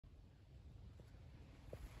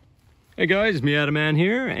Hey guys, Miata Man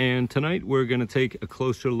here, and tonight we're going to take a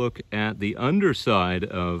closer look at the underside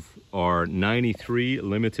of our 93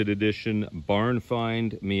 limited edition barn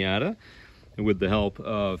find Miata with the help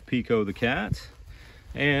of Pico the cat.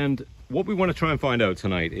 And what we want to try and find out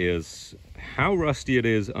tonight is how rusty it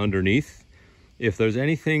is underneath, if there's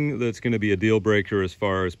anything that's going to be a deal breaker as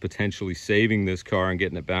far as potentially saving this car and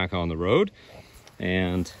getting it back on the road,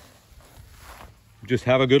 and just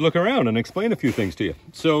have a good look around and explain a few things to you.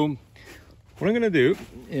 So what I'm going to do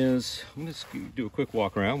is I'm going to do a quick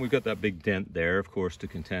walk around. We've got that big dent there, of course, to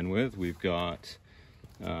contend with. We've got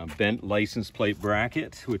bent license plate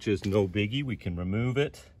bracket, which is no biggie. We can remove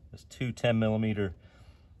it. There's two 10mm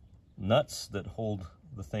nuts that hold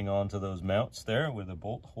the thing onto those mounts there where the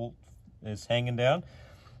bolt is hanging down.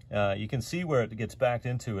 You can see where it gets backed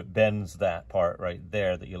into. It bends that part right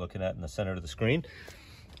there that you're looking at in the center of the screen.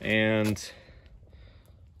 And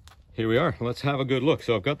here we are. Let's have a good look.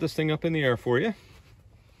 So I've got this thing up in the air for you.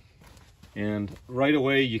 And right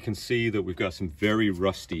away you can see that we've got some very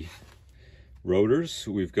rusty rotors.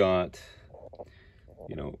 We've got,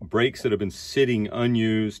 brakes that have been sitting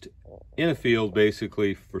unused in a field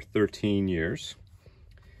basically for 13 years.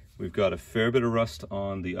 We've got a fair bit of rust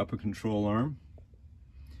on the upper control arm.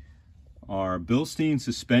 Our Bilstein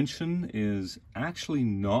suspension is actually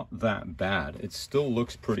not that bad. It still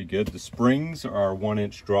looks pretty good. The springs are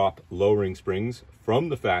 1-inch drop lowering springs from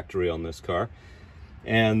the factory on this car,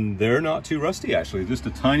 and they're not too rusty actually. Just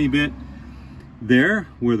a tiny bit there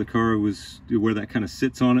where the car was, where that kind of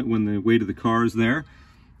sits on it when the weight of the car is there,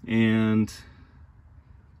 and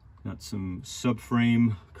got some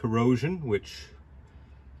subframe corrosion which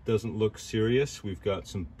doesn't look serious. We've got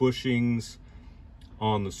some bushings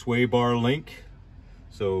on the sway bar link,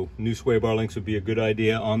 so new sway bar links would be a good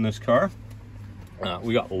idea on this car.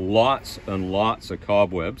 We got lots and lots of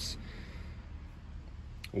cobwebs.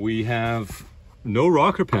 We have no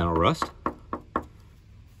rocker panel rust.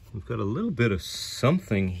 We've got a little bit of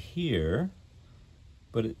something here,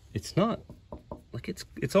 but it's not like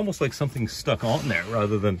it's almost like something stuck on there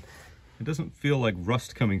rather than, it doesn't feel like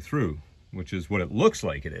rust coming through, which is what it looks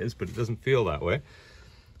like it is, but it doesn't feel that way.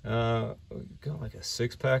 We've got like a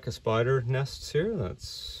 6-pack of spider nests here.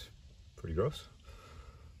 That's pretty gross.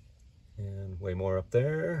 And way more up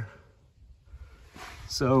there.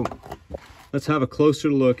 So let's have a closer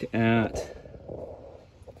look at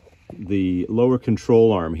the lower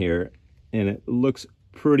control arm here. And it looks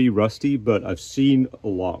pretty rusty, but I've seen a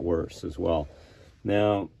lot worse as well.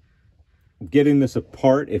 Now, getting this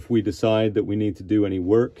apart, if we decide that we need to do any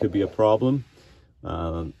work, could be a problem.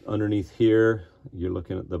 Underneath here, you're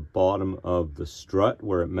looking at the bottom of the strut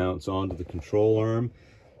where it mounts onto the control arm.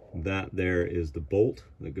 That there is the bolt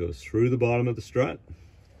that goes through the bottom of the strut.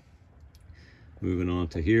 Moving on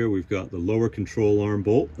to here, we've got the lower control arm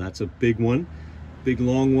bolt. That's a big one, big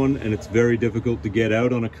long one, and it's very difficult to get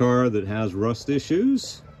out on a car that has rust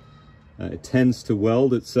issues. It tends to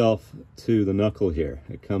weld itself to the knuckle here.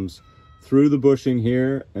 It comes through the bushing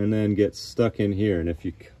here and then gets stuck in here. And if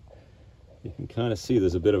you can kind of see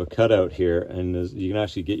there's a bit of a cutout here, and you can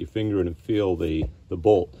actually get your finger in and feel the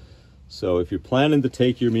bolt. So if you're planning to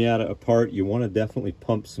take your Miata apart, you want to definitely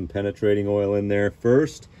pump some penetrating oil in there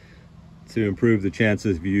first to improve the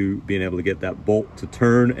chances of you being able to get that bolt to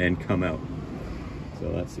turn and come out.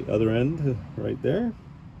 So that's the other end right there.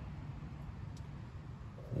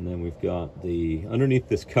 And then we've got underneath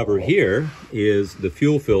this cover here is the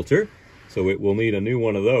fuel filter. So it will need a new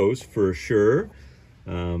one of those for sure.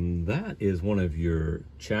 That is one of your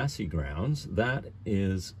chassis grounds. That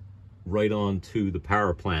is right onto the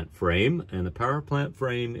power plant frame, and the power plant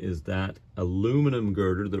frame is that aluminum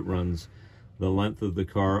girder that runs the length of the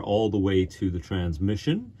car all the way to the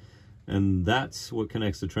transmission, and that's what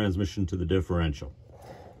connects the transmission to the differential.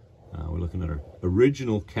 We're looking at our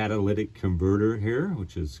original catalytic converter here,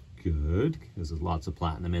 which is good because there's lots of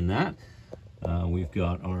platinum in that. We've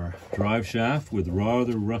got our drive shaft with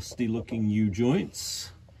rather rusty looking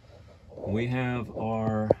U-joints. We have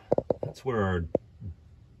that's where our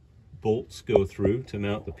bolts go through to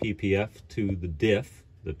mount the PPF to the diff.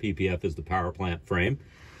 The PPF is the power plant frame.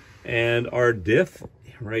 And our diff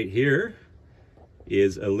right here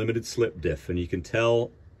is a limited slip diff. And you can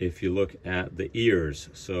tell if you look at the ears.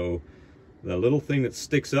 So the little thing that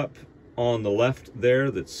sticks up on the left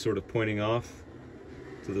there that's sort of pointing off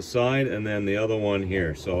to the side, and then the other one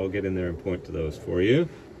here. So I'll get in there and point to those for you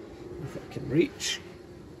if I can reach.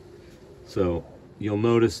 So you'll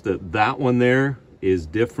notice that that one there is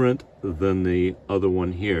different than the other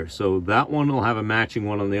one here. So that one will have a matching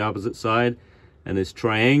one on the opposite side, and this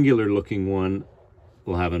triangular looking one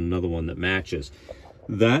will have another one that matches.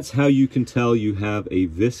 That's how you can tell you have a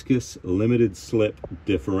viscous limited slip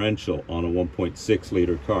differential on a 1.6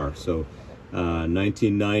 liter car. So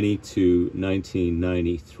 1990 to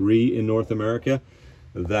 1993 in North America,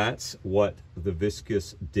 that's what the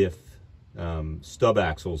viscous diff stub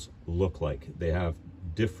axles look like. They have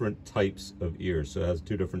different types of ears, so it has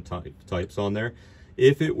two different types on there.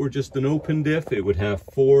 If it were just an open diff, it would have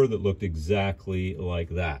 4 that looked exactly like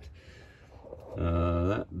that.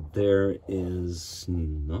 That there is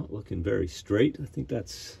not looking very straight. I think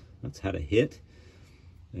that's had a hit.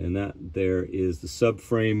 And that there is the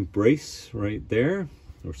subframe brace right there,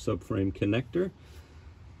 or subframe connector.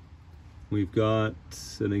 We've got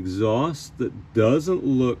an exhaust that doesn't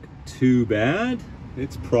look too bad.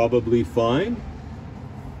 It's probably fine.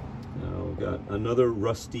 We've got another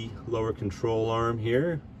rusty lower control arm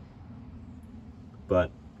here, but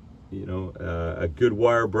you know, a good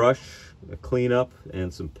wire brush, a cleanup,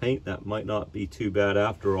 and some paint, that might not be too bad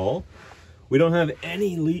after all. We don't have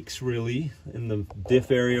any leaks really in the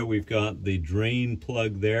diff area. We've got the drain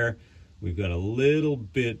plug there. We've got a little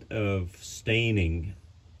bit of staining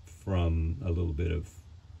from a little bit of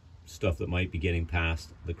stuff that might be getting past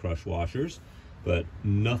the crush washers, but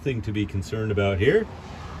nothing to be concerned about here.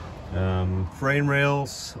 Frame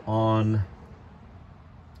rails on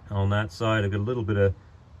that side. I've got a little bit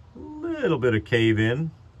of cave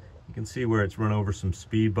in. You can see where it's run over some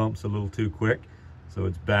speed bumps a little too quick, so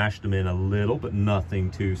it's bashed them in a little, but nothing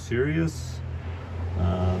too serious.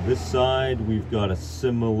 This side we've got a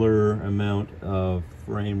similar amount of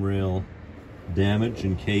frame rail damage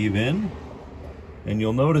and cave in, and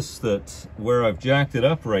you'll notice that where I've jacked it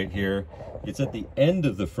up right here, it's at the end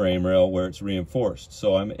of the frame rail where it's reinforced,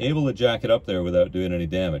 so I'm able to jack it up there without doing any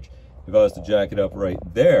damage. If I was to jack it up right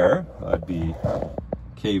there, I'd be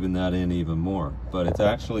caving that in even more. But it's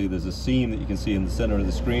actually, there's a seam that you can see in the center of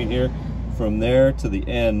the screen here. From there to the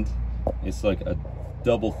end, it's like a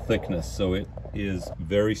double thickness, so it is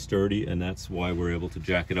very sturdy, and that's why we're able to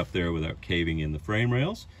jack it up there without caving in the frame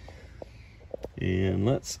rails. And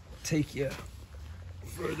let's take you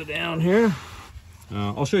further down here.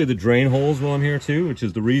 I'll show you the drain holes while I'm here too, which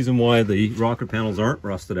is the reason why the rocker panels aren't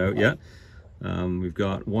rusted out yet. We've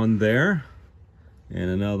got one there and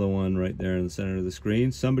another one right there in the center of the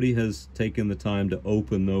screen. Somebody has taken the time to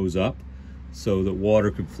open those up so that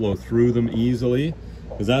water could flow through them easily,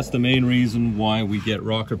 because that's the main reason why we get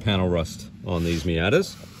rocker panel rust on these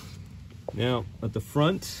Miatas. Now at the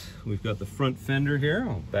front, we've got the front fender here.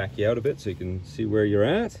 I'll back you out a bit so you can see where you're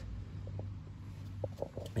at.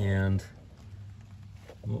 And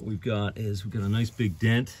what we've got is we've got a nice big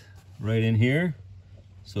dent right in here.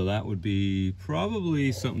 So that would be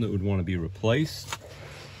probably something that would want to be replaced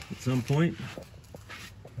at some point.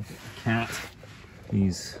 Cat,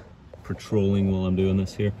 he's patrolling while I'm doing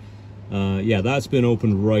this here. Yeah, that's been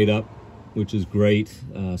opened right up, which is great.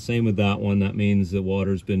 Same with that one. That means the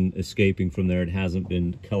water's been escaping from there. It hasn't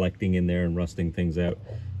been collecting in there and rusting things out.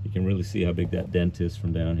 You can really see how big that dent is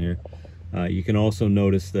from down here. You can also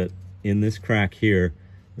notice that in this crack here,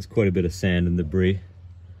 there's quite a bit of sand and debris.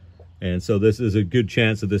 And so this is a good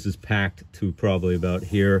chance that this is packed to probably about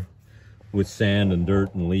here with sand and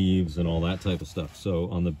dirt and leaves and all that type of stuff. So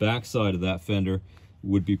on the back side of that fender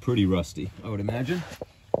would be pretty rusty, I would imagine.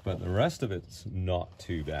 But the rest of it's not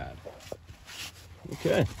too bad.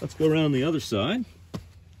 Okay, let's go around the other side.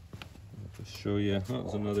 I'll just show you,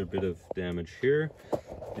 there's another bit of damage here.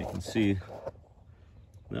 You can see,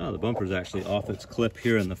 now the bumper's actually off its clip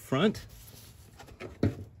here in the front.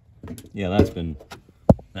 Yeah, that's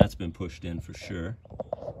been pushed in for sure.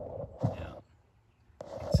 Yeah,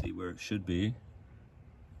 you can see where it should be.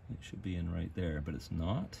 It should be in right there, but it's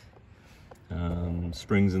not.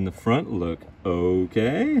 Springs in the front look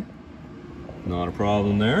okay. Not a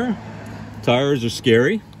problem there. Tires are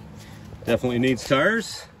scary. Definitely needs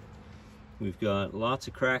tires. We've got lots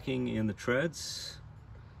of cracking in the treads.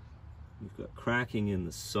 We've got cracking in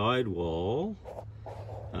the sidewall.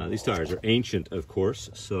 These tires are ancient, of course,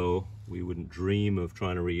 so we wouldn't dream of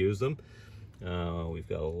trying to reuse them. We've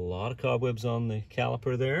got a lot of cobwebs on the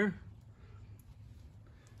caliper there.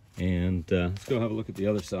 And let's go have a look at the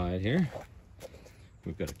other side here.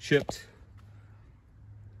 We've got a chipped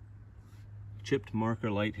marker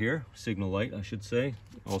light here, signal light I should say.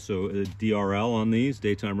 Also a DRL on these,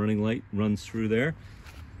 daytime running light runs through there.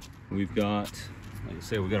 We've got, like I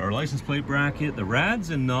say, we've got our license plate bracket. The rad's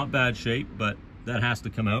in not bad shape, but that has to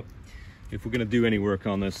come out. If we're gonna do any work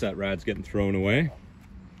on this, that rad's getting thrown away.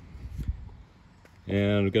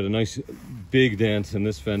 And we've got a nice big dent in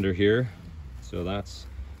this fender here. So that's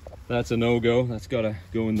a no-go. That's gotta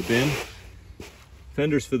go in the bin.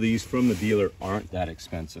 fenders for these from the dealer aren't that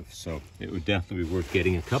expensive, so it would definitely be worth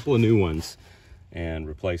getting a couple of new ones and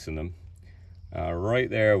replacing them. Right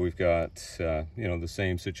there we've got you know, the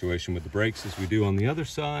same situation with the brakes as we do on the other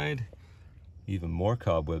side. Even more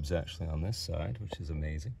cobwebs actually on this side, which is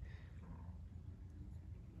amazing.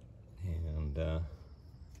 And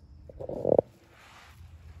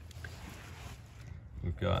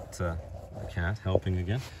we've got the cat helping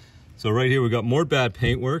again. So right here we've got more bad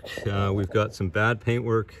paintwork. We've got some bad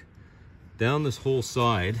paintwork down this whole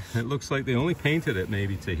side. It looks like they only painted it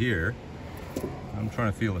maybe to here. I'm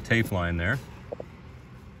trying to feel a tape line there.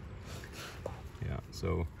 Yeah,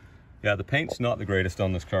 so yeah, the paint's not the greatest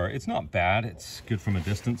on this car. It's not bad, it's good from a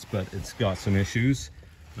distance, but it's got some issues.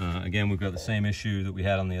 Again, we've got the same issue that we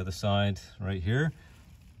had on the other side right here.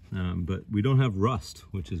 But we don't have rust,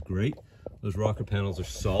 which is great. Those rocker panels are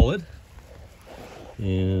solid.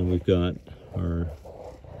 And we've got our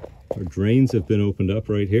drains have been opened up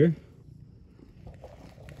right here.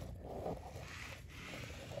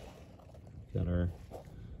 Got our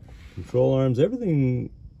control arms. Everything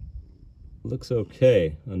looks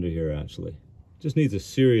okay under here actually. Just needs a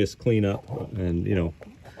serious cleanup and, you know,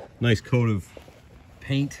 nice coat of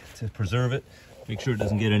paint to preserve it. Make sure it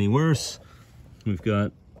doesn't get any worse. We've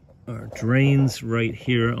got our drains right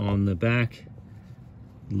here on the back.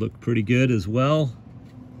 Look pretty good as well.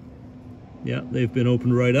 Yeah, they've been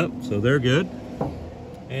opened right up, so they're good.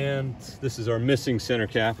 And this is our missing center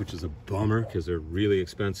cap, which is a bummer because they're really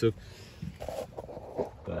expensive.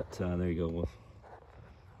 But there you go. We'll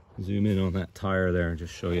zoom in on that tire there and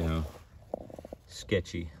just show you how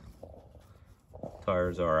sketchy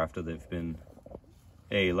tires are after they've been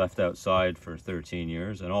left outside for 13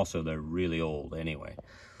 years, and also they're really old anyway.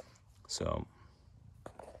 So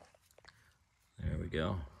there we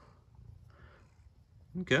go.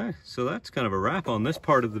 Okay, so that's kind of a wrap on this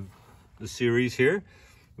part of the series here.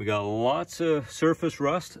 We got lots of surface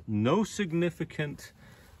rust, no significant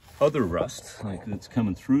other rust like that's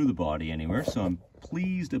coming through the body anywhere, so I'm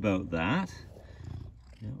pleased about that.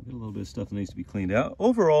 Yeah, we've got a little bit of stuff that needs to be cleaned out.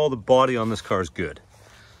 Overall, the body on this car is good.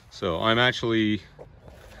 So I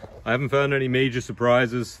haven't found any major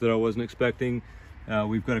surprises that I wasn't expecting.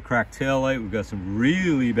 We've got a cracked tail light. We've got some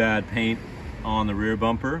really bad paint on the rear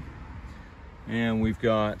bumper. And we've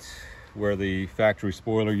got where the factory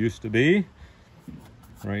spoiler used to be.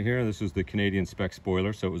 Right here, this is the Canadian spec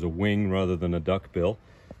spoiler, so it was a wing rather than a duck bill.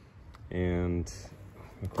 And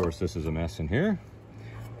of course, this is a mess in here.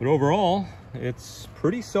 But overall, it's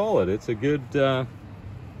pretty solid. It's a good,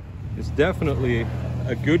 it's definitely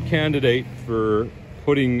a good candidate for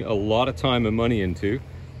putting a lot of time and money into.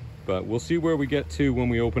 But we'll see where we get to when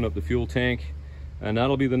we open up the fuel tank. And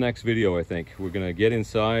that'll be the next video, I think. We're gonna get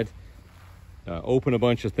inside, open a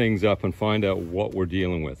bunch of things up and find out what we're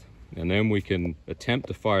dealing with. And then we can attempt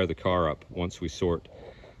to fire the car up once we sort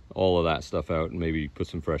all of that stuff out and maybe put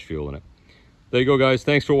some fresh fuel in it. There you go, guys.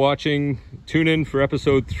 Thanks for watching. Tune in for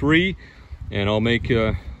episode 3, and I'll make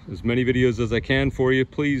as many videos as I can for you.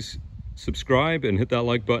 Please subscribe and hit that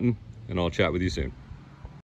like button, and I'll chat with you soon.